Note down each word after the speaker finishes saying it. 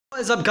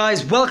What is up,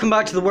 guys? Welcome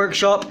back to the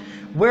workshop.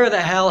 Where the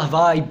hell have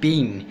I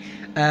been?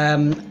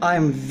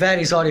 I'm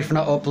very sorry for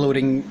not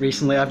uploading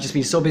recently. I've just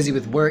been so busy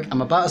with work.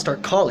 I'm about to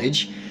start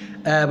college,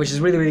 which is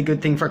a really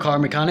good thing for car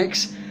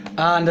mechanics,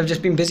 and I've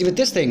just been busy with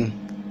this thing,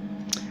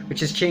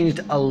 which has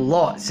changed a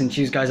lot since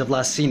you guys have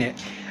last seen it.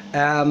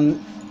 Can't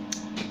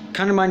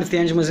remind if the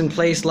engine was in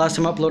place last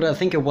time I uploaded. I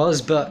think it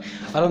was, but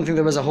I don't think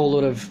there was a whole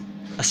load of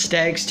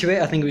aesthetics to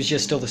it. I think it was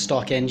just still the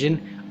stock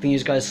engine. I think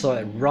you guys saw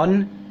it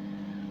run.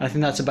 I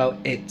think that's about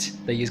it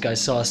that you guys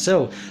saw.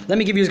 So let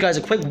me give you guys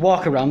a quick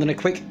walk around and a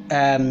quick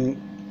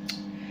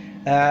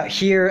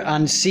hear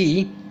and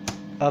see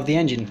of the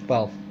engine.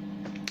 Well,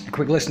 a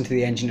quick listen to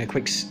the engine, a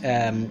quick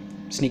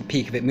sneak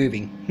peek of it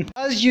moving.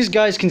 As you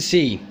guys can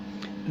see,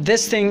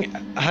 this thing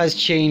has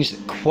changed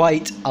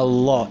quite a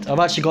lot.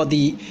 I've actually got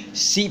the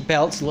seat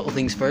belts, little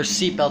things first.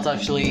 Seat belts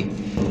actually,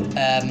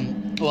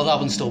 well, that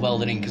one's still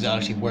welded in because it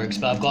actually works,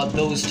 but I've got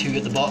those two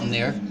at the bottom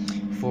there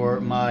for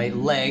my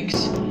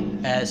legs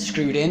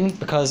screwed in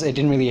because it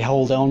didn't really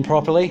hold on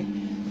properly.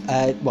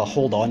 Well,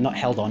 hold on, not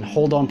held on,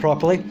 hold on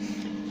properly.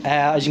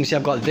 As you can see,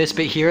 I've got this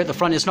bit here at the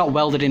front. It's not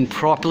welded in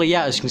properly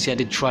yet. As you can see, I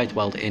did try to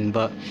weld it in,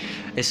 but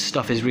this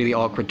stuff is really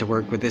awkward to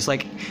work with. It's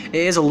like, it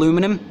is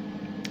aluminum,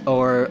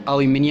 or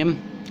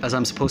aluminium, as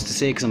I'm supposed to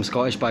say, because I'm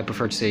Scottish, but I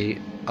prefer to say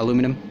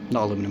aluminum,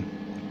 not aluminum.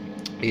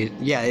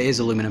 Yeah, it is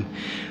aluminum.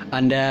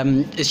 And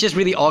it's just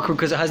really awkward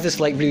because it has this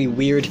like really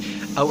weird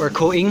outer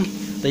coating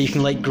that you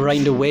can like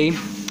grind away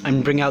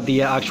and bring out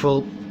the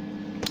actual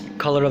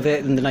color of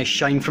it and the nice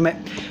shine from it,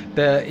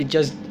 but it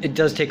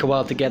does take a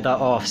while to get that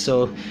off,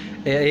 so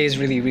it is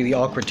really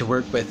awkward to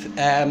work with.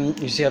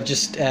 You see, I've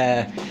just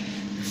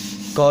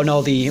gotten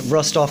all the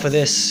rust off of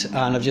this,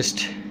 and I've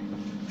just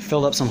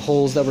filled up some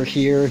holes that were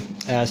here.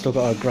 Still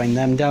got to grind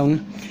them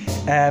down,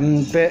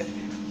 but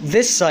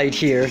this side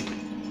here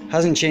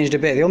hasn't changed a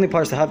bit. The only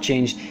parts that have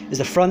changed is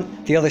the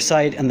front, the other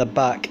side, and the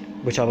back,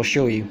 which I will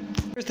show you.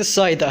 Here's the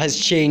side that has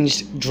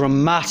changed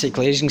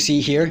dramatically. As you can see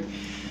here,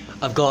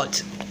 I've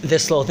got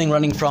this little thing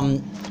running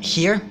from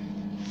here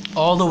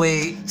all the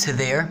way to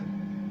there.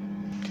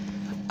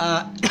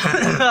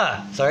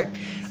 Sorry.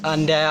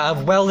 And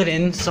I've welded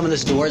in some of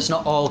this door. It's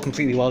not all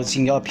completely welded. So you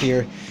can get up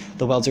here.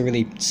 The welds are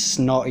really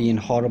snotty and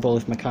horrible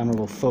if my camera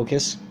will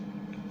focus.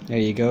 There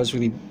you go. It's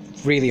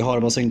really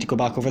horrible, so I need to go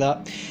back over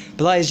that.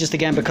 But that is just,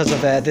 again, because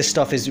of this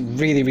stuff is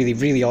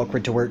really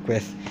awkward to work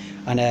with,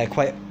 and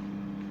quite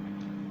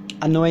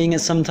annoying at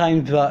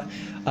sometimes, but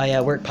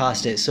I work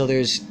past it. So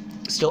there's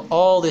still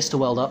all this to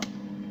weld up,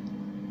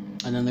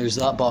 and then there's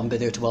that bottom bit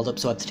there to weld up,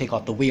 so I have to take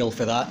off the wheel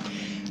for that.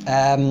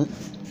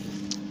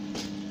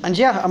 And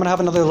yeah, I'm gonna have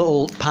another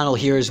little panel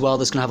here as well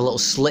that's gonna have a little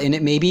slit in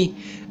it, maybe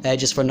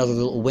just for another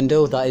little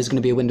window. That is gonna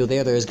be a window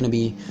there. There is gonna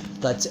be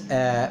that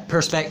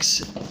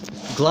Perspex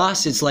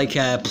glass. It's like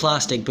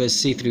plastic, but it's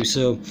see-through,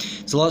 so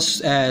it's a lot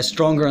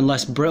stronger and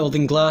less brittle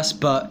than glass,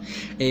 but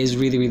it is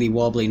really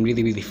wobbly and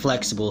really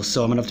flexible,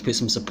 so I'm gonna have to put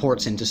some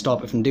supports in to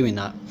stop it from doing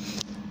that.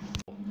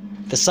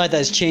 The side that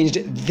has changed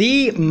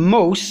the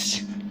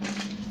most,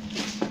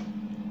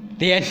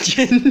 the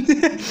engine.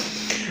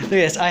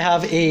 Yes, I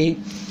have a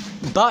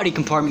battery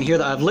compartment here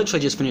that I've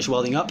literally just finished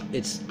welding up.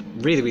 It's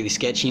really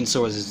sketchy, and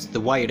so is the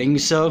wiring,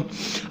 so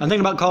I'm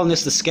thinking about calling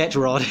this the sketch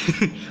rod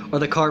or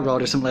the kart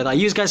rod or something like that.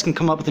 You guys can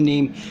come up with a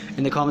name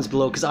in the comments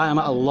below, because I am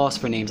at a loss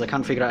for names. I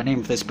can't figure out a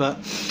name for this, but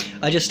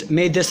I just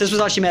made this. This was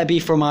actually meant to be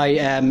for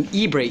my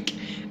e-brake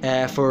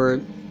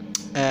for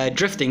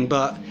drifting,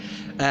 but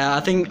I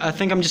think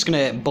I'm just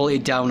gonna bolt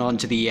it down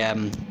onto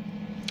the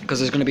because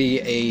there's going to be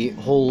a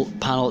whole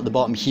panel at the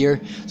bottom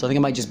here, so I think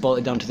I might just bolt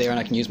it down to there, and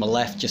I can use my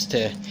left just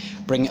to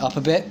bring it up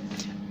a bit.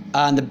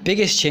 And the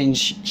biggest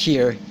change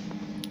here,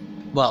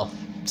 well,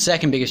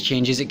 second biggest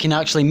change, is it can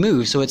actually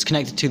move, so it's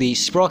connected to the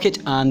sprocket,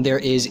 and there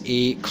is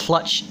a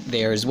clutch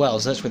there as well,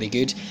 so that's really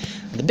good.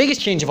 And the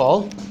biggest change of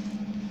all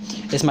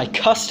is my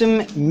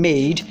custom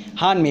made,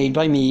 handmade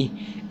by me,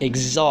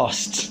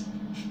 exhaust.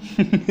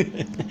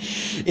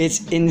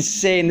 It's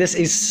insane. This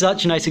is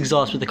such a nice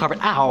exhaust with the carbon.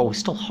 Ow, it's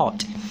still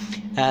hot.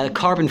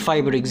 Carbon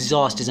fiber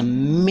exhaust is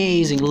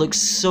amazing. It looks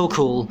so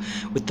cool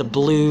with the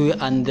blue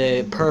and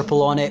the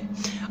purple on it.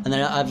 And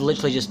then I've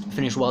literally just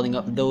finished welding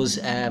up those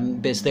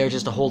bits there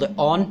just to hold it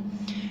on.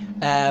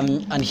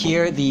 And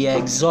here the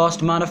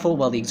exhaust manifold,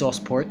 well, the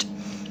exhaust port.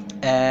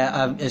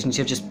 As you can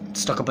see, I've just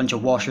stuck a bunch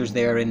of washers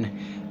there and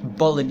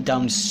bolted it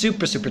down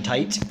super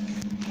tight.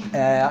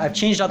 I've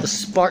changed out the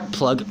spark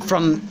plug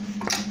from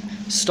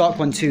stock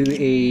one to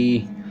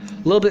a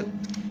little bit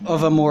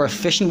of a more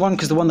efficient one,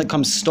 because the one that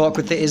comes stock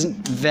with it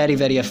isn't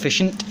very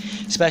efficient,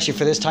 especially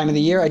for this time of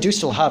the year. I do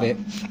still have it,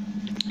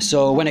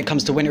 so when it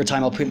comes to winter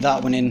time, I'll put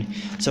that one in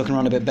so it can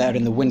run a bit better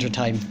in the winter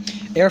time.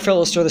 Air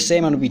filter is still the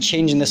same. I'm going to be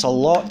changing this a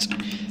lot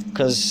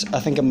because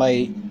I think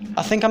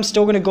I'm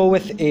still going to go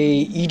with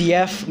a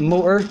EDF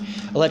motor,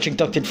 electric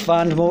ducted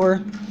fan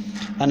motor,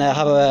 and I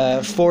have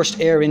a forced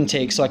air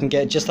intake so I can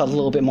get just a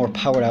little bit more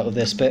power out of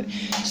this, but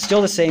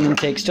still the same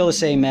intake, still the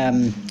same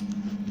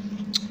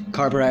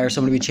carburetor, so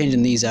I'm going to be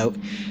changing these out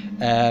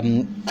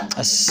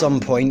at some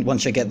point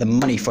once I get the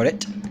money for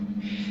it.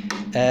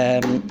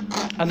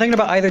 I'm thinking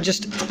about either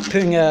just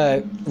putting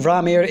a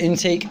ram air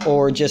intake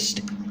or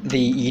just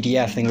the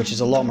EDF thing, which is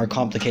a lot more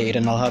complicated,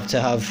 and I'll have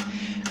to have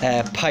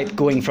a pipe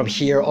going from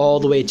here all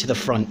the way to the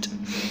front,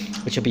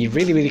 which will be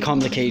really, really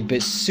complicated,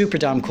 but super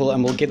damn cool,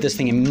 and will give this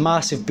thing a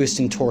massive boost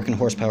in torque and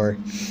horsepower.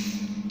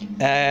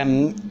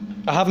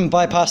 I haven't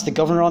bypassed the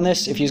governor on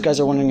this, if you guys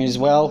are wondering as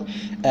well.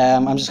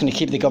 I'm just going to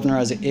keep the governor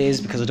as it is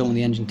because I don't want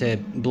the engine to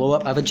blow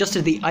up. I've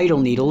adjusted the idle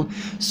needle,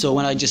 so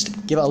when I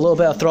just give it a little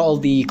bit of throttle,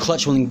 the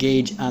clutch will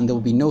engage and there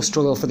will be no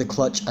struggle for the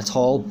clutch at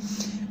all,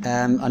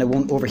 and it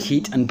won't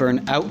overheat and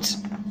burn out.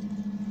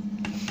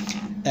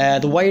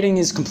 The wiring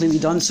is completely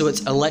done, so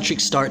it's electric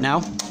start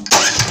now.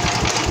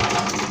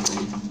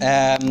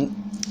 And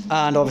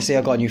obviously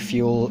I've got new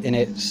fuel in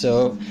it,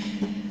 so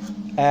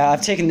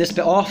I've taken this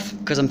bit off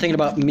because I'm thinking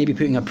about maybe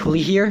putting a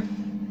pulley here,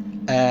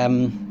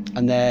 and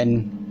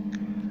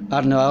then I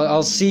don't know,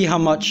 I'll see how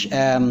much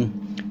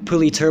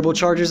pulley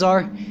turbochargers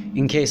are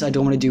in case I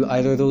don't want to do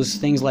either of those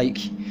things, like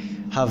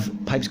have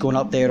pipes going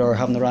up there or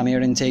having the ram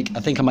air intake. I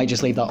think I might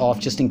just leave that off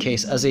just in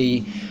case, as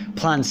a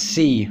plan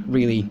C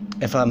really,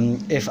 if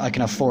I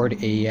can afford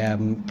a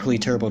pulley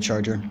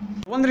turbocharger.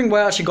 Wondering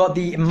where I actually got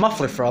the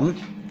muffler from?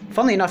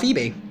 Funnily enough,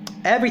 eBay.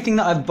 Everything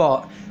that I've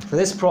bought for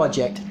this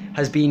project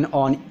has been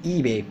on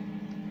eBay.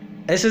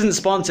 This isn't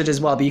sponsored as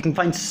well, but you can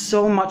find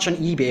so much on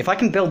eBay. If I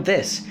can build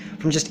this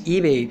from just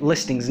eBay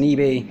listings and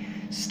eBay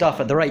stuff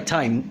at the right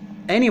time,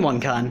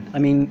 anyone can. I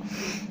mean,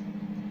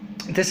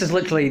 this is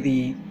literally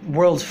the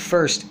world's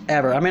first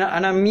ever,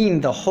 and I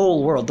mean the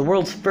whole world, the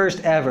world's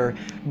first ever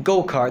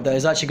go-kart that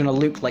is actually going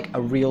to look like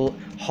a real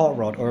hot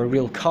rod or a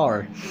real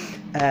car.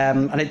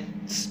 And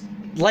it's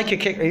like a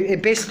kit,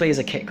 it basically is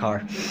a kit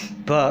car,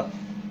 but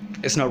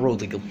it's not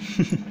road legal.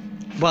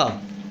 Well,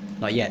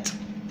 not yet.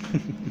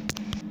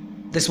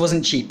 This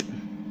wasn't cheap.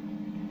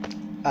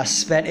 I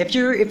spent, if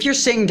you're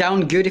sitting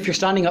down, good. If you're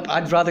standing up,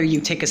 I'd rather you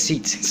take a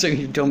seat so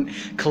you don't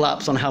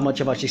collapse on how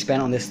much I've actually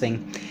spent on this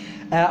thing.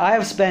 I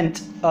have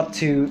spent up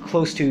to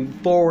close to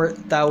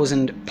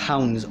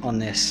 £4,000 on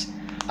this,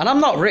 and I'm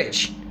not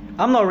rich.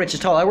 I'm not rich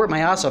at all. I work my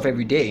ass off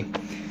every day.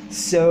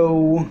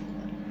 So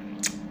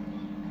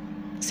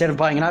instead of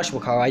buying an actual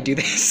car, I do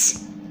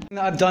this.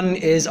 What I've done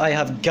is I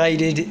have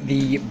guided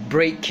the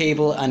brake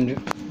cable and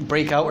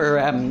brake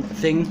outer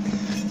thing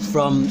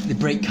from the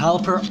brake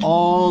caliper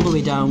all the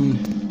way down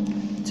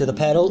to the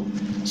pedal,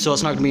 so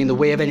it's not going to be in the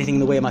way of anything, in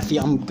the way of my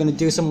feet. I'm going to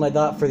do something like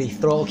that for the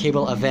throttle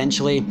cable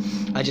eventually.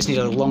 I just need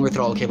a longer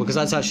throttle cable because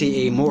that's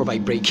actually a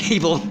motorbike brake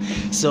cable,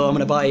 so I'm going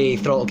to buy a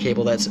throttle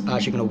cable that's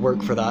actually going to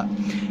work for that.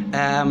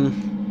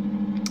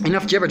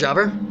 Enough jibber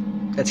jabber,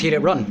 let's hear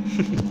it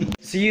run.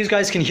 So you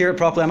guys can hear it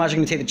properly. I'm actually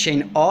going to take the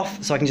chain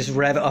off so I can just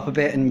rev it up a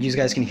bit and you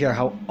guys can hear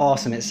how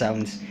awesome it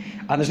sounds.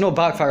 And there's no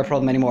backfire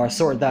problem anymore. I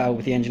sorted that out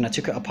with the engine. I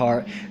took it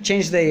apart,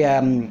 changed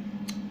the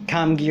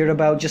cam gear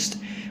about just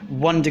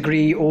 1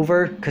 degree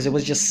over because it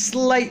was just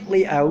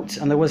slightly out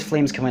and there was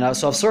flames coming out,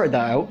 so I've sorted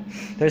that out.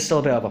 There's still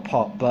a bit of a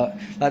pop, but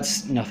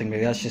that's nothing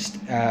really. That's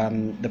just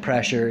the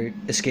pressure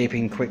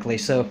escaping quickly,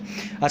 so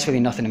that's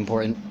really nothing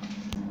important.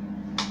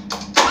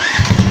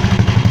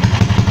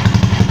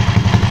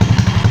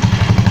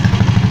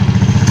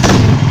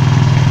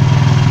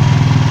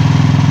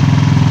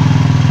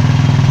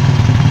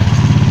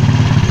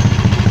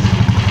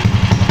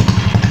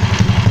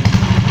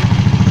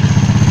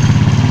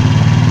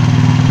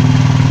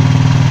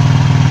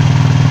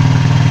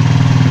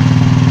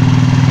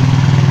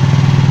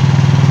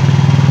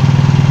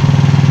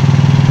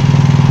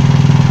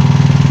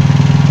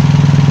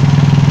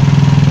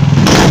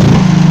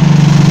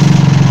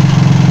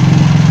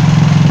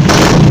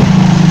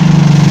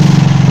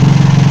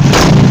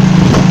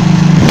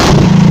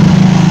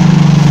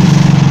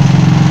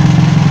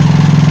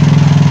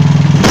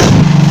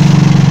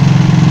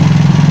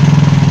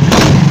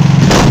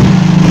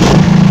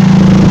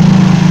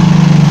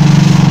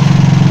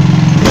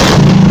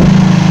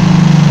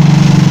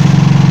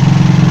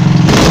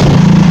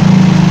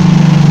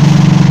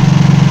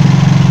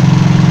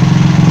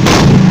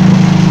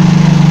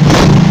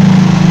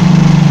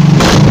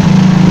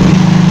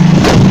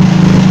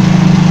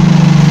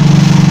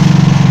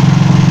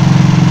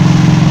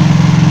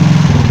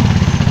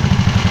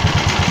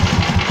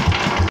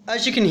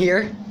 As you can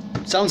hear,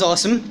 sounds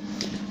awesome.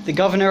 The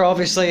governor,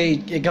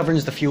 obviously, it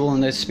governs the fuel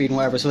and the speed and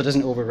whatever, so it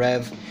doesn't over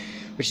rev,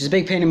 which is a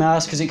big pain in my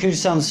ass because it could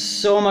sound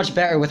so much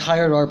better with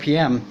higher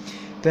RPM,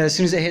 but as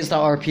soon as it hits that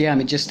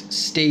RPM, it just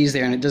stays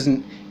there and it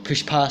doesn't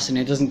push past and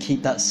it doesn't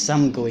keep that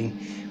sound going,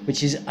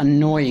 which is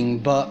annoying.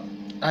 But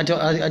I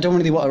don't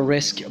really want to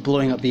risk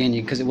blowing up the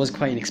engine because it was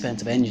quite an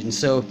expensive engine,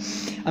 so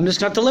I'm just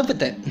gonna have to live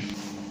with it.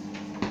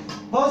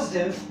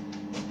 Positive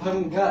of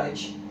having a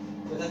garage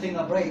with a thing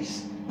that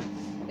brakes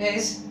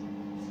is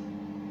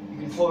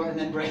you can floor it and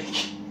then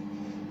brake.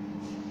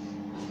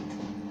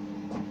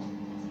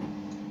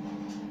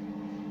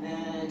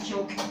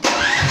 Choke.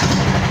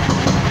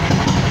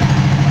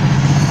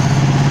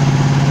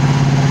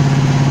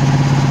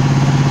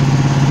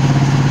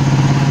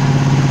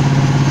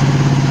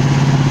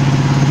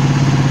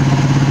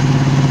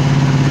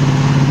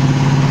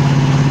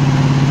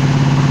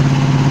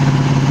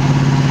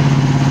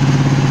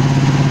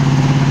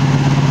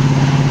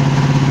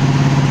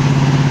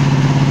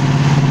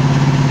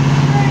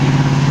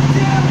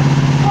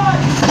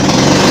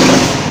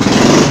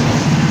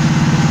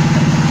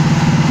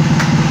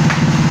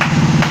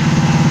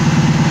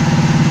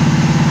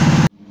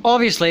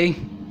 obviously,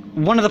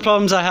 one of the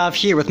problems I have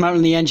here with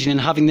mounting the engine and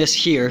having this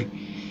here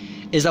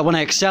is that when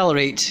I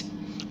accelerate,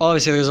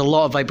 obviously there's a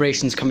lot of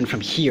vibrations coming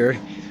from here,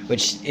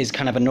 which is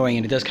kind of annoying,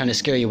 and it does kind of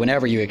scare you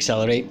whenever you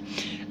accelerate.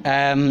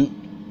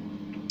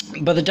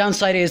 But the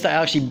downside is that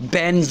it actually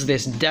bends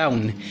this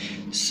down.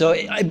 So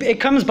it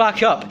comes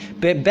back up,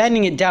 but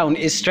bending it down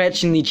is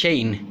stretching the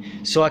chain.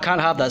 So I can't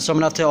have that. So I'm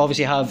gonna have to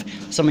obviously have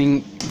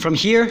something from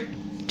here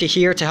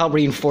to help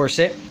reinforce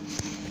it.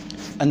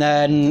 And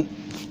then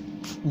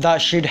that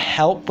should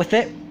help with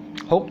it,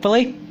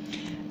 hopefully.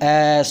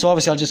 So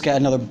obviously I'll just get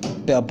another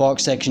bit of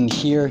box section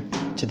here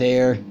to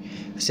there.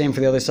 Same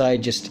for the other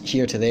side, just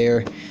here to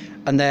there.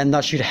 And then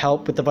that should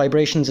help with the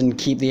vibrations and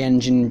keep the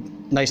engine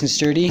nice and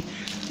sturdy.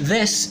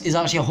 This is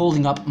actually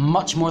holding up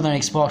much more than I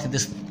expected.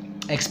 This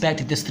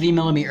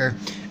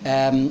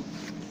 3mm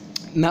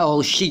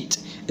metal sheet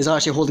is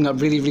actually holding up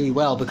really, really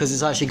well, because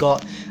it's actually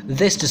got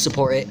this to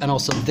support it and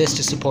also this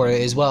to support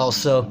it as well.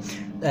 So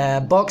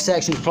box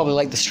section is probably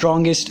like the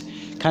strongest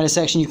kind of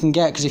section you can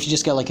get, because if you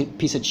just get like a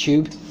piece of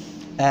tube,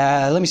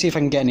 let me see if I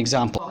can get an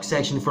example. Box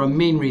section for a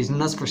main reason,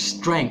 that's for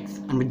strength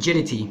and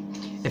rigidity.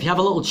 If you have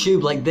a little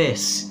tube like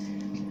this,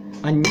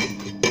 and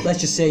let's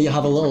just say you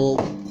have a little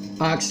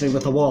accident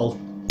with a wall,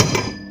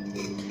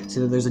 so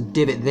that there's a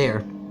divot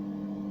there.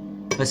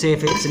 Let's say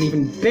if it's an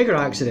even bigger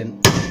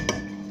accident,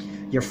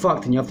 you're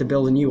fucked and you have to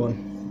build a new one.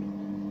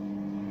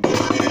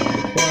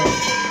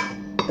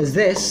 Well, as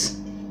this,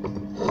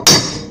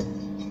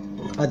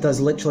 that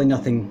does literally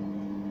nothing.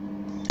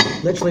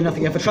 Literally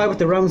nothing. If I try with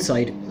the round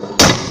side,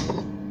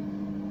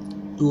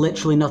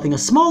 literally nothing. A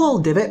small little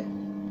divot,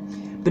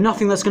 but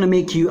nothing that's going to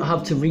make you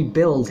have to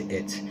rebuild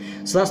it.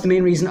 So that's the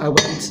main reason I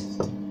went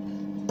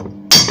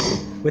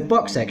with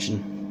box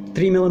section,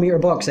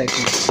 3mm box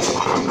section.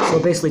 So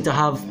basically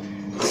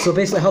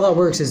how that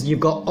works is you've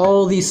got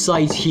all these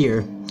sides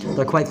here,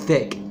 they're quite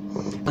thick,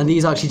 and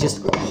these actually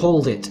just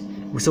hold it.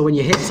 So when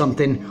you hit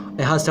something,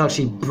 it has to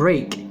actually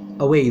break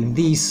away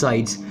these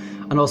sides,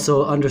 and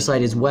also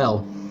underside as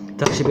well,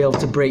 to actually be able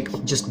to break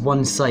just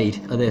one side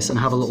of this and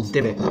have a little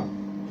divot.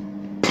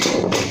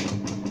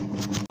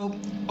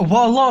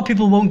 What a lot of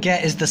people won't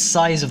get is the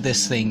size of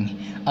this thing.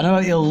 I know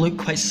it'll look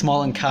quite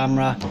small on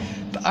camera,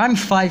 but I'm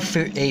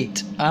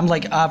 5'8". I'm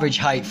like average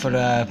height for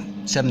a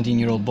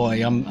 17-year-old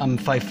boy. I'm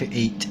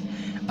 5'8".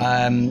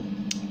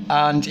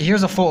 And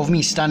here's a photo of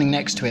me standing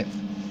next to it.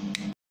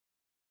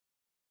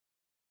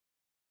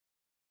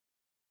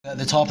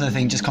 The top of the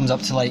thing just comes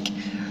up to like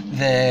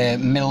the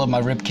middle of my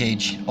rib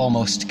cage,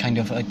 almost, kind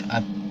of.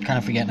 I'm kind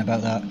of forgetting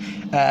about that.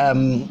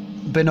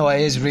 But no,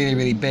 it is really,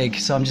 really big,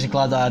 so I'm just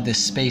glad that I had this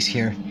space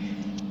here.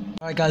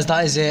 Alright guys,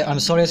 that is it. I'm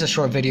sorry it's a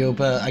short video,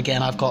 but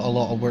again, I've got a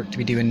lot of work to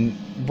be doing,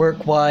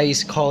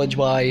 work-wise,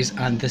 college-wise,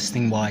 and this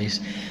thing-wise.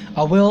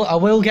 I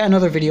will get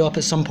another video up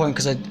at some point,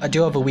 because I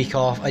do have a week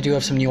off. I do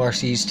have some new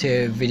RCs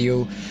to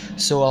video,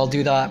 so I'll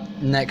do that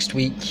next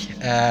week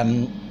at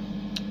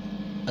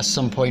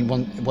some point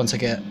once I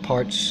get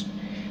parts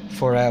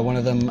for one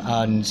of them.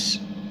 And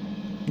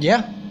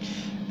yeah,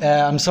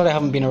 I'm sorry I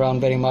haven't been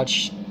around very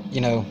much,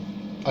 you know.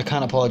 I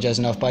can't apologise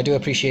enough, but I do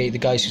appreciate the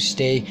guys who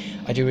stay.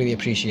 I do really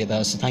appreciate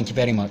that, so thank you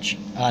very much.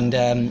 And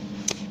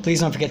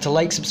please don't forget to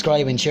like,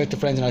 subscribe, and share with your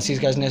friends, and I'll see you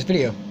guys in the next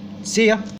video. See ya!